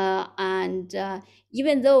 And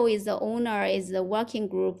even though is the owner is the working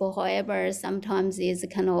group, however, sometimes is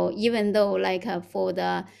kind of, even though like for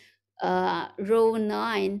the row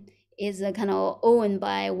 9 is kind of owned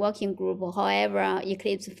by working group, however,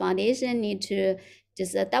 Eclipse Foundation need to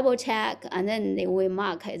just double check and then they will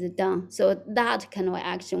mark as done. So that kind of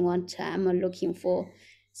action what I'm looking for.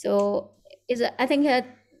 So I think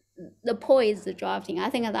the point is the drafting. I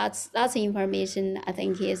think that's information I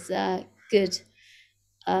think is good.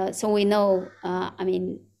 So we know, I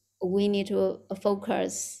mean, we need to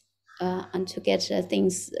focus and to get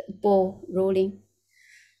things ball rolling.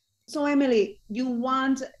 So Emily, you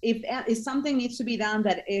want, if something needs to be done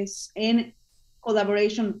that is in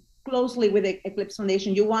collaboration closely with the Eclipse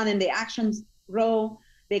Foundation, you want in the actions row,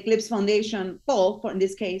 the Eclipse Foundation, Paul, in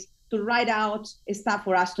this case, to write out stuff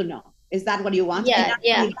for us to know. Is that what you want? Yeah.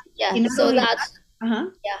 So Uh-huh.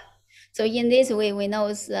 Yeah. So in this way, we know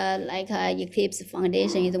it's like Eclipse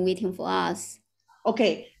Foundation is waiting for us.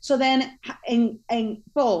 Okay. So then, and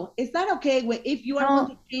Paul, is that okay if you are going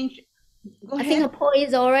to change? Go ahead. I think Paul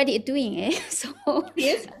is already doing it. So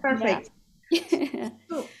yes, perfect. Yeah.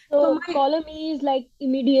 So column E is like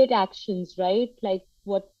immediate actions, right? Like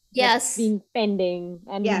what's being pending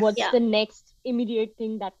and what's the next immediate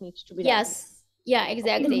thing that needs to be done. Yes. Yeah,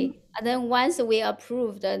 exactly. And then once we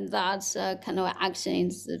approve that kind of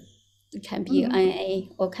actions can be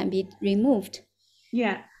NA or can be removed.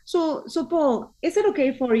 Yeah. So Paul, is it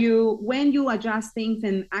okay for you when you adjust things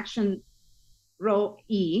in action row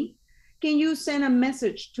E, can you send a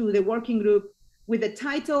message to the working group with the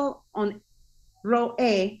title on row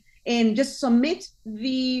A and just submit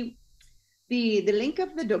the link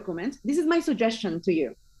of the document? This is my suggestion to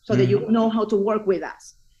you so that you know how to work with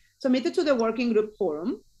us. Submit it to the working group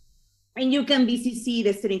forum and you can BCC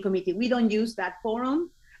the steering committee. We don't use that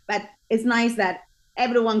forum, but it's nice that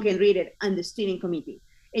everyone can read it on the steering committee.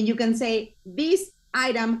 And you can say, this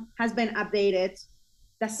item has been updated.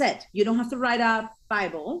 That's it. You don't have to write a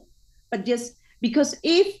Bible, but just because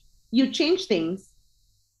if you change things,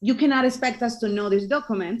 you cannot expect us to know this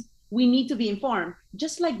document. We need to be informed.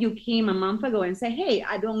 Just like you came a month ago and say, hey,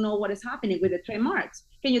 I don't know what is happening with the trademarks.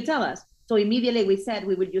 Can you tell us? So immediately we said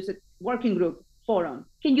we would use a working group forum.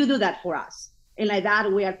 Can you do that for us? And like that,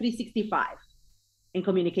 we are 365 in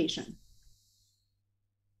communication.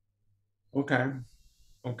 Okay.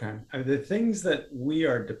 Okay. The things that we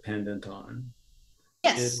are dependent on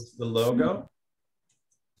is the logo.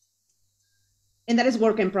 And that is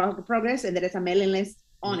work in progress, and there is a mailing list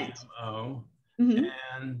on it.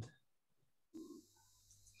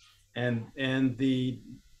 And the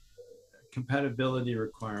compatibility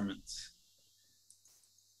requirements.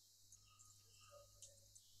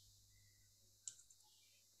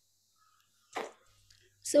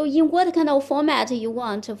 So in what kind of format you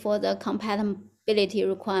want for the compatibility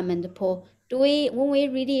requirement, Paul? When we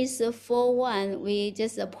release 4.1, we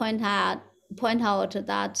just point out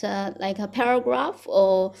that like a paragraph,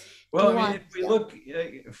 or well, I mean, if we look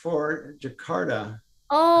for Jakarta,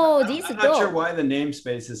 I'm not sure why the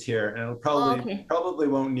namespace is here, and it'll probably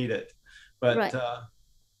won't need it, but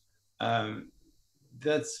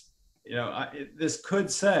that's, you know, this could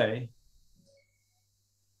say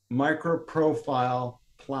MicroProfile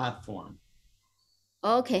platform.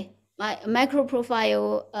 Okay, my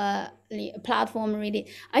MicroProfile platform really.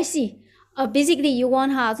 I see. Basically, you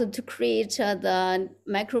want us to create the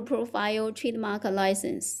MicroProfile trademark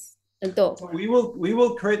license. So we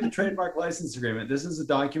will create the trademark license agreement. This is a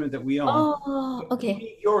document that we own. Oh, okay. We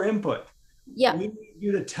need your input. Yeah. We need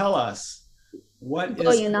you to tell us what is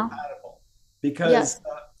compatible, because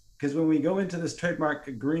when we go into this trademark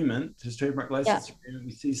agreement, this trademark license agreement,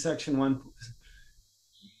 we see section 1.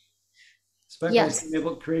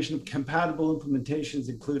 Special creation of compatible implementations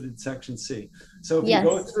included section C. So if you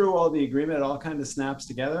go through all the agreement, it all kind of snaps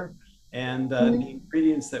together, and the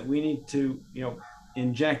ingredients that we need to, you know,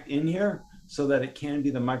 inject in here so that it can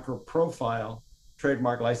be the MicroProfile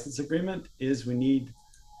trademark license agreement is we need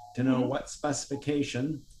to know what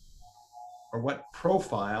specification or what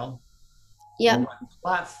profile or what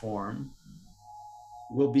platform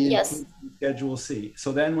will be included in Schedule C.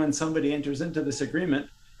 So then when somebody enters into this agreement,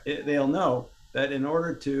 they'll know that in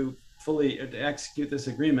order to fully execute this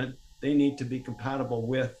agreement, they need to be compatible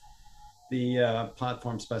with the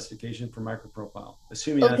platform specification for MicroProfile,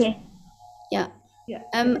 assuming that's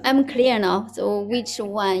I'm clear now. So which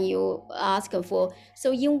one you ask for?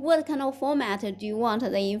 So in what kind of format do you want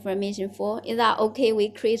the information for? Is that okay? We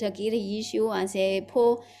create a Git issue and say,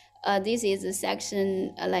 Paul, this is a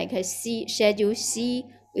section like a C, Schedule C.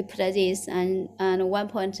 We put this, and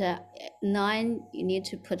 1.9 you need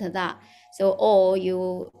to put that. So or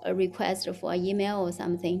you request for email or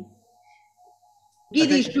something. Git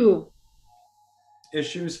issue.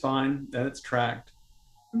 Issue is fine. Then it's tracked.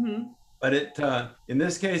 But it in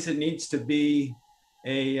this case, it needs to be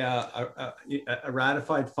a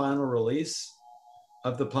ratified final release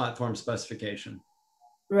of the platform specification.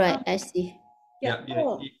 Right, I see. Yeah.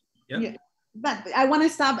 But I want to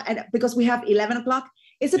stop because we have 11 o'clock.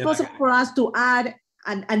 Is it possible for us to add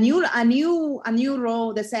a new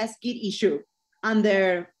row that says Git issue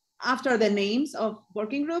after the names of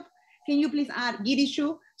working group? Can you please add Git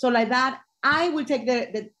issue? So like that, I will take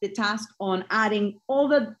the task on adding all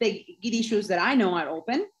the Git issues that I know are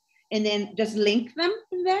open, and then just link them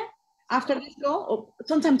in there after this go, or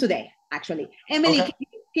sometime today, actually. Emily, can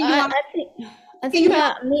you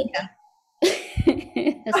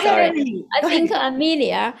Sorry. I think,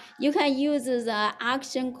 Amelia, you can use the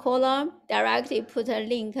action column, directly put a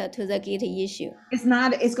link to the Git issue. It's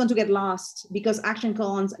not, it's going to get lost because action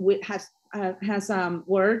columns has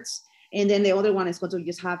words, and then the other one is going to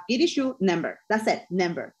just have Git issue number. That's it,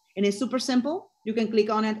 number. And it's super simple. You can click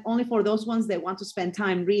on it only for those ones that want to spend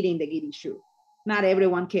time reading the Git issue. Not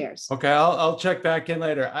everyone cares. Okay, I'll check back in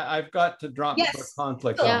later. I've got to drop for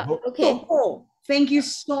conflict. So, yeah, okay. So, thank you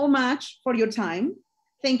so much for your time.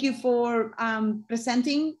 Thank you for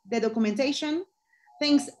presenting the documentation.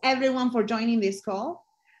 Thanks everyone for joining this call.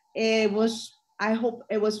 I hope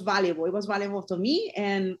it was valuable. It was valuable to me.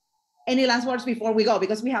 And any last words before we go,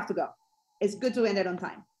 because we have to go. It's good to end it on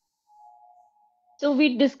time. So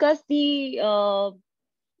we discussed the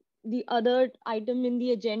other item in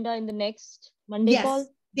the agenda in the next Monday call?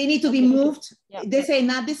 They need to be moved. Yeah. They say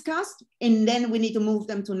not discussed, and then we need to move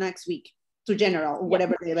them to next week, to general, or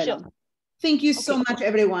whatever they sure. Thank you so much,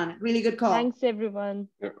 everyone. Really good call. Thanks, everyone.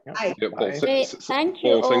 Yeah. Bye. Yeah, Paul, thank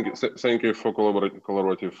you. Paul, thank you for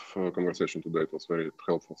collaborative conversation today. It was very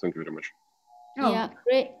helpful. Thank you very much. Oh. Yeah,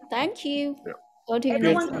 great. Thank you. Yeah.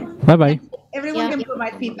 Bye-bye. Everyone can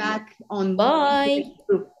provide feedback on Bye.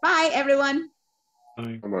 Bye, everyone.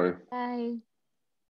 Bye. Bye.